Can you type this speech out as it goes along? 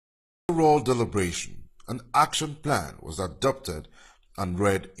Overall deliberation, an action plan was adopted and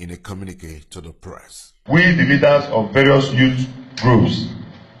read in a communique to the press. We, the leaders of various youth groups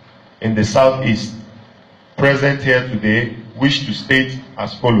in the Southeast present here today, wish to state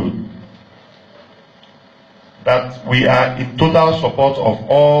as follows: that we are in total support of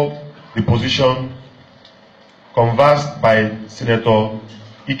all the position conversed by Senator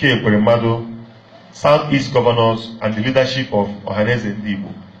Ike Ekweremadu, Southeast governors, and the leadership of Ohaneze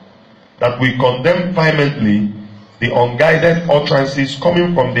Igbo, that we condemn vehemently the unguided utterances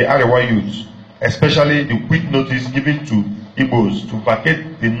coming from the Arewa youths, especially the quick notice given to Igbos to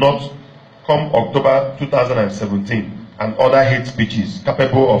vacate the North come October 2017, and other hate speeches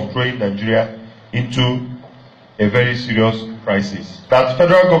capable of throwing Nigeria into a very serious crisis. That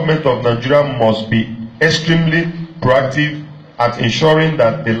federal government of Nigeria must be extremely proactive at ensuring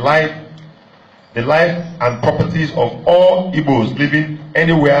that the life and properties of all Igbos living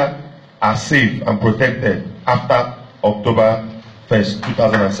anywhere are safe and protected after October 1st,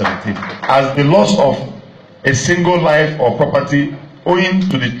 2017. As the loss of a single life or property owing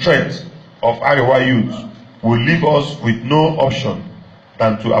to the threat of Arewa youth will leave us with no option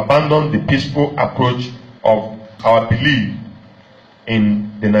than to abandon the peaceful approach of our belief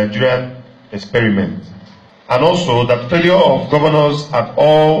in the Nigerian experiment. And also that failure of governors at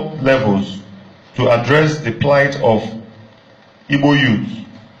all levels to address the plight of Igbo youth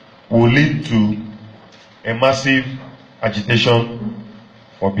will lead to a massive agitation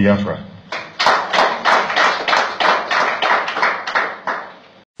for Biafra.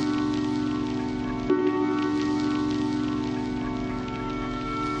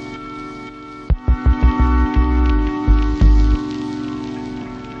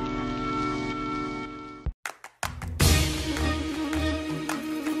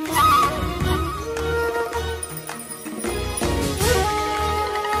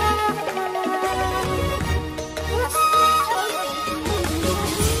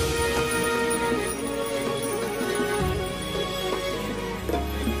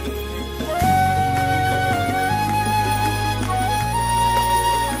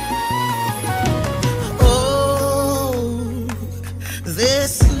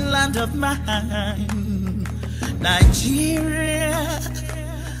 Of mine, Nigeria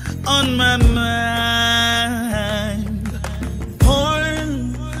on my mind,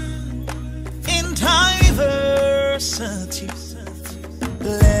 born in diversity,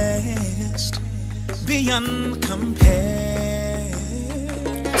 blessed beyond compare.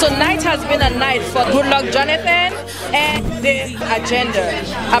 Tonight has been a night for Goodluck Jonathan and the agenda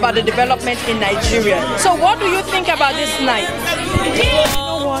about the development in Nigeria. So what do you think about this night?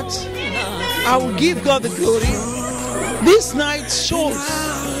 What? I will give God the glory. This night shows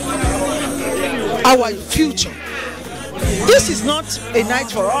our future. This is not a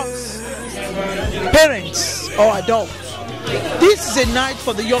night for us, parents or adults. This is a night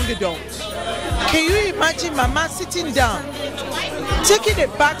for the young adults. Can you imagine Mama sitting down, taking a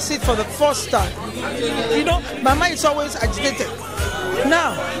back seat for the first time? You know, Mama is always agitated.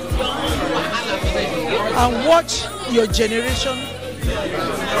 Now, and watch your generation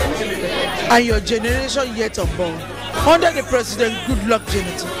and your generation yet unborn under the President Goodluck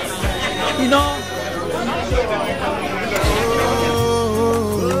Jonathan. You know,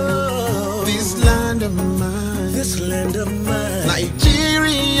 this land of mine,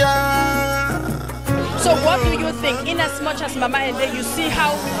 Nigeria. So what do you think, in as much as Mama Ende, you see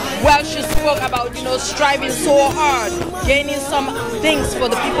how well she spoke about, you know, striving so hard, gaining some things for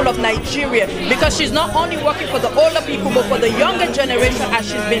the people of Nigeria, because she's not only working for the older people, but for the younger generation, as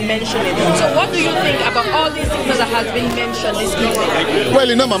she's been mentioning. So what do you think about all these things that has been mentioned this evening? Well,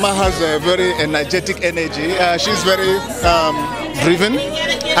 you know, Mama has a very energetic energy. She's very driven,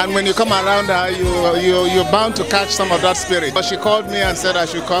 and when you come around her, you're bound to catch some of that spirit. But she called me and said I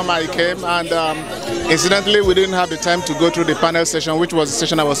should come. I came, and incidentally, we didn't have the time to go through the panel session, which was the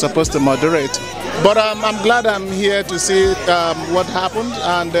session I was supposed to moderate. But I'm glad I'm here to see what happened,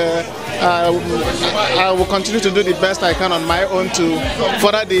 and I will continue to do the best I can on my own to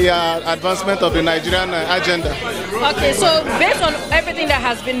further the advancement of the Nigerian agenda. Okay, so based on everything that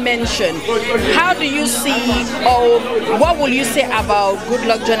has been mentioned, how do you see, or what will you say about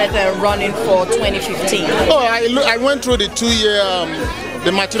Goodluck Jonathan running for 2015? Oh, I went through the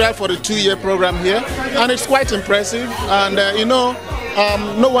the material for the 2-year program here, and it's quite impressive. And you know,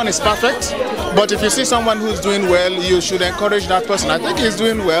 no one is perfect, but if you see someone who's doing well, you should encourage that person. I think he's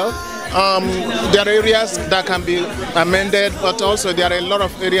doing well. There are areas that can be amended, but also there are a lot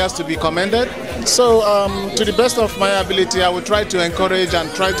of areas to be commended. So to the best of my ability, I will try to encourage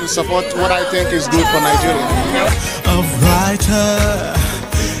and try to support what I think is good for Nigeria. A writer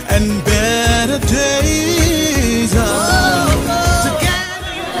and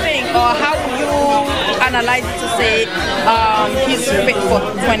say he's fit for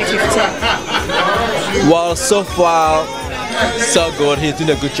 2015? Well, so far, so good. He's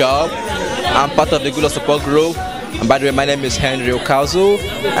doing a good job. I'm part of the Good Luck Support Group. And by the way, my name is Henry Okazu,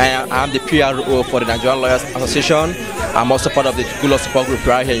 and I'm the PRO for the Nigerian Lawyers Association. I'm also part of the Good Luck Support Group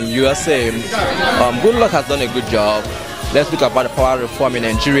right here in USA. Good Luck has done a good job. Let's look about the power reform in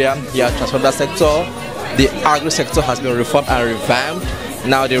Nigeria. He has transformed that sector. The agri sector has been reformed and revamped.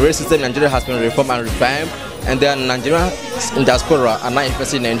 Now the rail system in Nigeria has been reformed and revamped. And then Nigerian in diaspora are now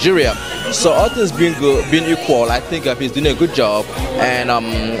investing in Nigeria. So all things being good, being equal, I think he's doing a good job. And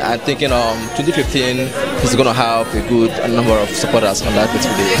I'm thinking 2015 he's going to have a good number of supporters on that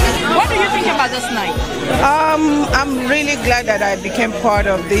particular day. What do you think about this night? I'm really glad that I became part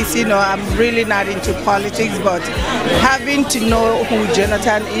of this. You know, I'm really not into politics, but having to know who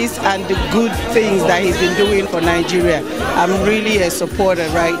Jonathan is and the good things that he's been doing for Nigeria, I'm really a supporter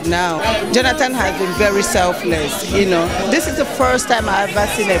right now. Jonathan has been very selfless. You know, this is the first time I've ever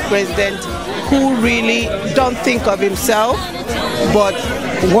seen a president who really don't think of himself, but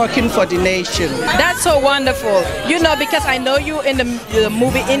working for the nation. That's so wonderful. You know, because I know you in the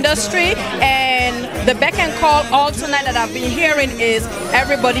movie industry, and the beck and call all tonight that I've been hearing is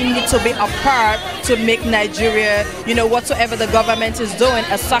everybody needs to be a part to make Nigeria, you know, whatsoever the government is doing,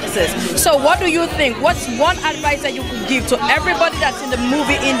 a success. So what do you think? What's one advice that you could give to everybody that's in the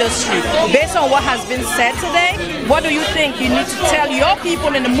movie industry based on what has been said today? What do you think you need to tell your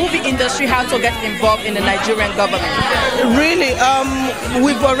people in the movie industry how to get involved in the Nigerian government? Really,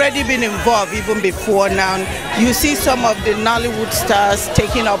 we've already been involved even before now. You see some of the Nollywood stars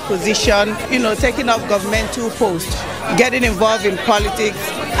taking up position, you know, taking up governmental posts, getting involved in politics,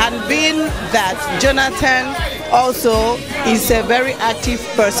 and being that Jonathan also is a very active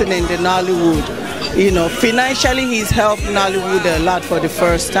person in the Nollywood. You know, financially he's helped Nollywood a lot for the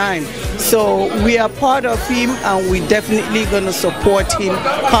first time. So we are part of him, and we're definitely going to support him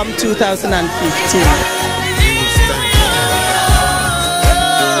come 2015.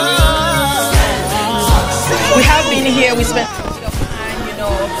 We have been here, we spent a bit of time, you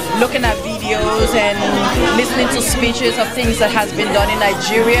know, looking at videos and listening to speeches of things that has been done in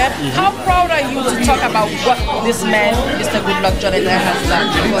Nigeria. How proud are you to talk about what this man, Mr. Goodluck Jonathan, has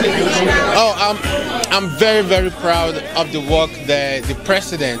done for Nigeria? Oh, I'm very, very proud of the work that the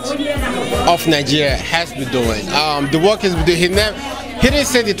president of Nigeria has been doing. The work is he didn't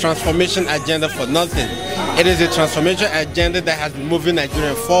say the transformation agenda for nothing. It is a transformation agenda that has been moving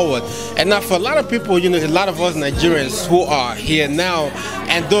Nigeria forward. And now for a lot of people, you know, a lot of us Nigerians who are here now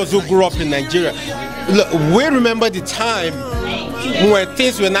and those who grew up in Nigeria, look, we remember the time when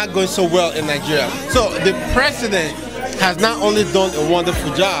things were not going so well in Nigeria. So the president has not only done a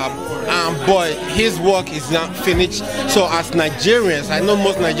wonderful job, but his work is not finished. So as Nigerians, I know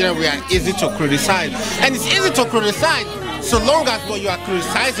most Nigerians, we are easy to criticize. And it's easy to criticize so long as what you are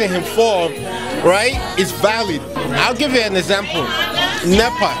criticizing him for, right, is valid. I'll give you an example.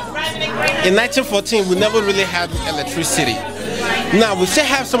 NEPA. In 1914, we never really had electricity. Now, we still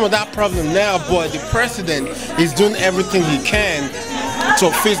have some of that problem now, but the president is doing everything he can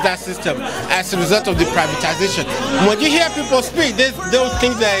to fix that system as a result of the privatization. When you hear people speak, they'll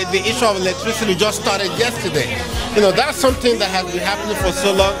think that the issue of electricity just started yesterday. You know, that's something that has been happening for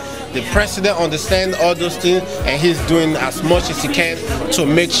so long. The president understands all those things, and he's doing as much as he can to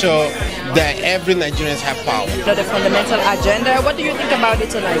make sure that every Nigerian has power. The fundamental agenda, what do you think about it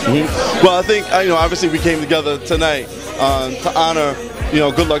tonight? Well, I think, you know, obviously we came together tonight to honor, you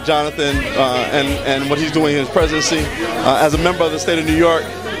know, Goodluck Jonathan and what he's doing in his presidency. As a member of the state of New York,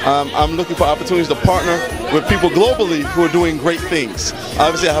 I'm looking for opportunities to partner with people globally who are doing great things.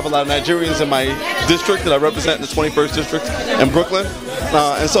 Obviously, I have a lot of Nigerians in my district that I represent in the 21st District in Brooklyn.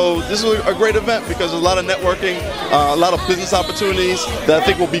 And so this is a great event because there's a lot of networking, a lot of business opportunities that I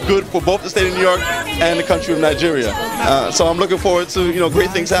think will be good for both the state of New York and the country of Nigeria. So I'm looking forward to, you know,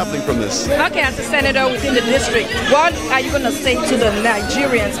 great things happening from this. Okay, as a senator within the district, what are you going to say to the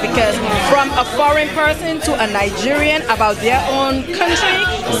Nigerians? Because from a foreign person to a Nigerian about their own country,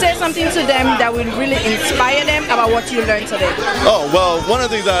 say something to them that will really inspire them about what you learned today. Oh, well, one of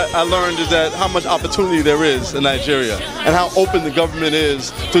the things I learned is that how much opportunity there is in Nigeria and how open the government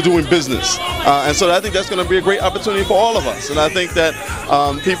is to doing business. And so I think that's going to be a great opportunity for all of us. And I think that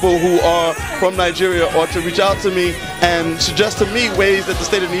people who are from Nigeria ought to reach out to me and suggest to me ways that the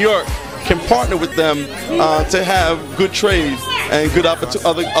state of New York can partner with them to have good trade and good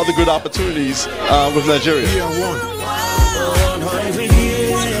other good opportunities with Nigeria.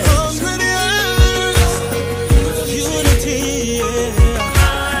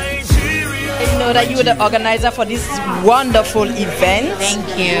 know that you were the organizer for this wonderful event.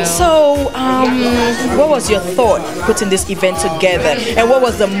 Thank you. So, what was your thought putting this event together, and what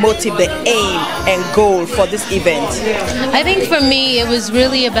was the motive, the aim and goal for this event? I think for me, it was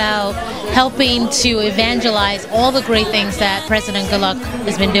really about helping to evangelize all the great things that President Goodluck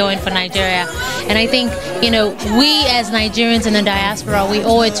has been doing for Nigeria. And I think, you know, we as Nigerians in the diaspora, we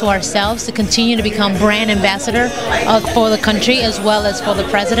owe it to ourselves to continue to become brand ambassador for the country as well as for the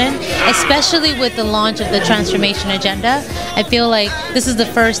president, especially with the launch of the transformation agenda. I feel like this is the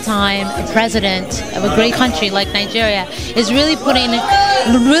first time a president of a great country like Nigeria is really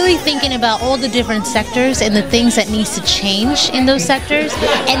thinking about all the different sectors and the things that needs to change in those sectors,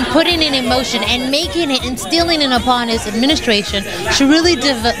 and putting it in motion and making it, instilling it upon his administration to really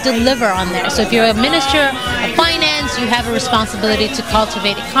deliver on there. So if you're a minister of finance, you have a responsibility to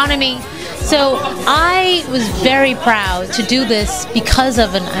cultivate economy. So I was very proud to do this because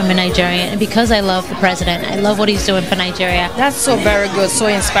I'm a Nigerian and because I love the president. I love what he's doing for Nigeria. That's so very good, so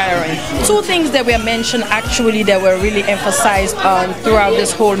inspiring. Two things that were mentioned actually that were really emphasized throughout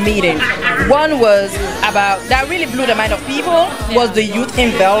this whole meeting. One was about, that really blew the mind of people, was the youth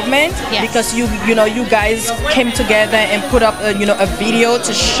involvement, because you guys came together and put up a video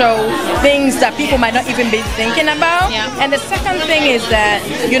to show things that people might not even be thinking about. And the second thing is that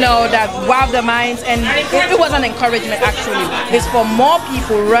that wow the minds, and it was an encouragement actually, is for more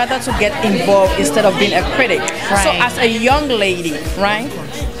people rather to get involved instead of being a critic. So as a young lady, right,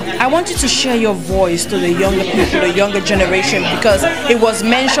 I want you to share your voice to the younger people, the younger generation, because it was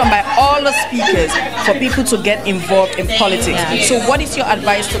mentioned by all the speakers for people to get involved in politics. So what is your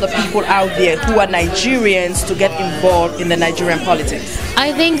advice to the people out there who are Nigerians to get involved in the Nigerian politics?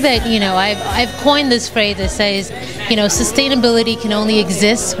 I think that, I've coined this phrase that says, sustainability can only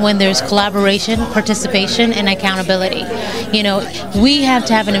exist when there's collaboration, participation, and accountability. We have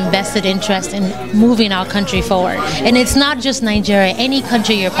to have an invested interest in moving our country forward. And it's not just Nigeria, any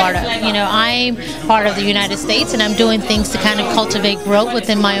country you're part of. I'm part of the United States, and I'm doing things to kind of cultivate growth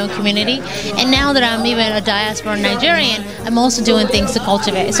within my own community. And now that I'm even a diaspora Nigerian, I'm also doing things to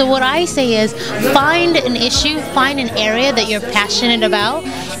cultivate. So what I say is, find an issue, find an area that you're passionate about,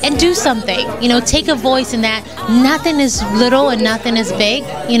 and do something. Take a voice in that. Nothing is little and nothing is big.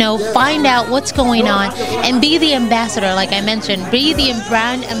 Find out what's going on and be the ambassador, like I mentioned. Be the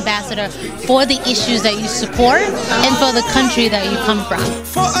brand ambassador for the issues that you support and for the country that you come from.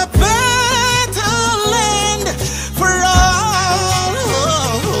 For a better land for all.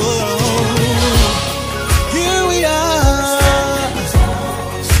 Here we are,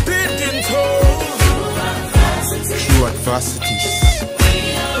 standing tall through adversities.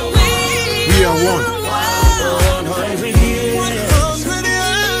 We are one.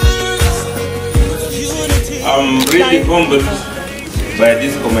 I'm really humbled by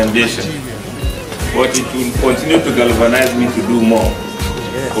this commendation, but it will continue to galvanize me to do more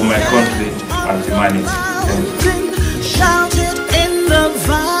for my country and humanity. Shouted in the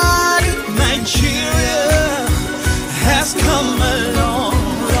valley, Nigeria has come a long,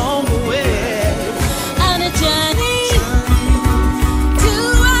 long way. On a journey to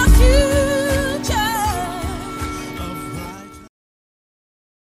our future.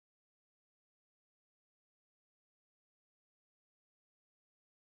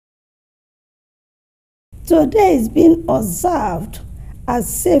 Today is being observed as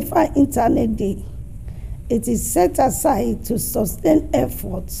Safer Internet Day. It is set aside to sustain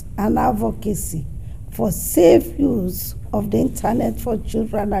efforts and advocacy for safe use of the internet for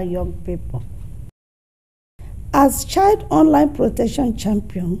children and young people. As Child Online Protection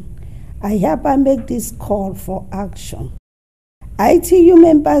Champion, I hereby make this call for action. ITU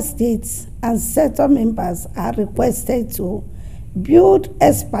member states and sector members are requested to build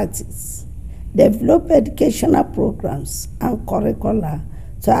expertise, develop educational programs and curricula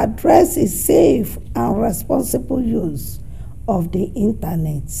to address a safe and responsible use of the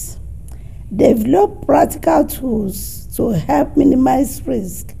internet. Develop practical tools to help minimize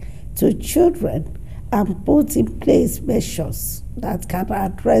risk to children and put in place measures that can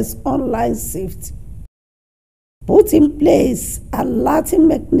address online safety. Put in place alerting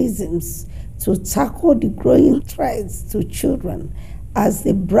mechanisms to tackle the growing threats to children as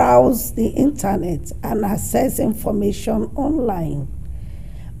they browse the internet and access information online.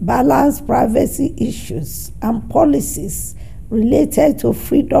 Balance privacy issues and policies related to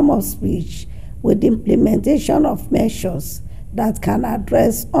freedom of speech with the implementation of measures that can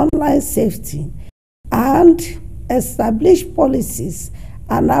address online safety, and establish policies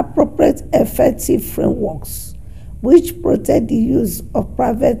and appropriate effective frameworks which protect the use of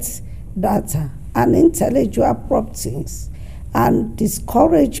private data and intellectual properties and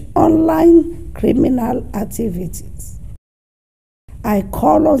discourage online criminal activities. I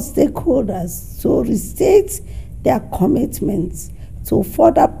call on stakeholders to restate their commitments to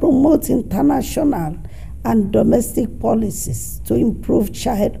further promote international and domestic policies to improve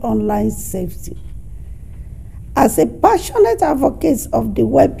child online safety. As a passionate advocate of the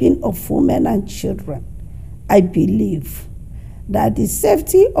well-being of women and children, I believe that the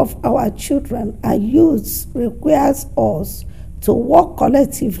safety of our children and youths requires us to work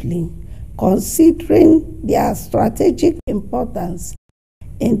collectively, considering their strategic importance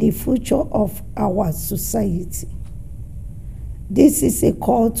in the future of our society. This is a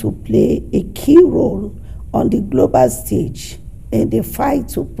call to play a key role on the global stage in the fight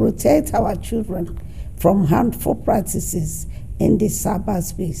to protect our children from harmful practices in the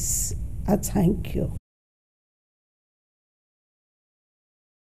cyberspace. I thank you.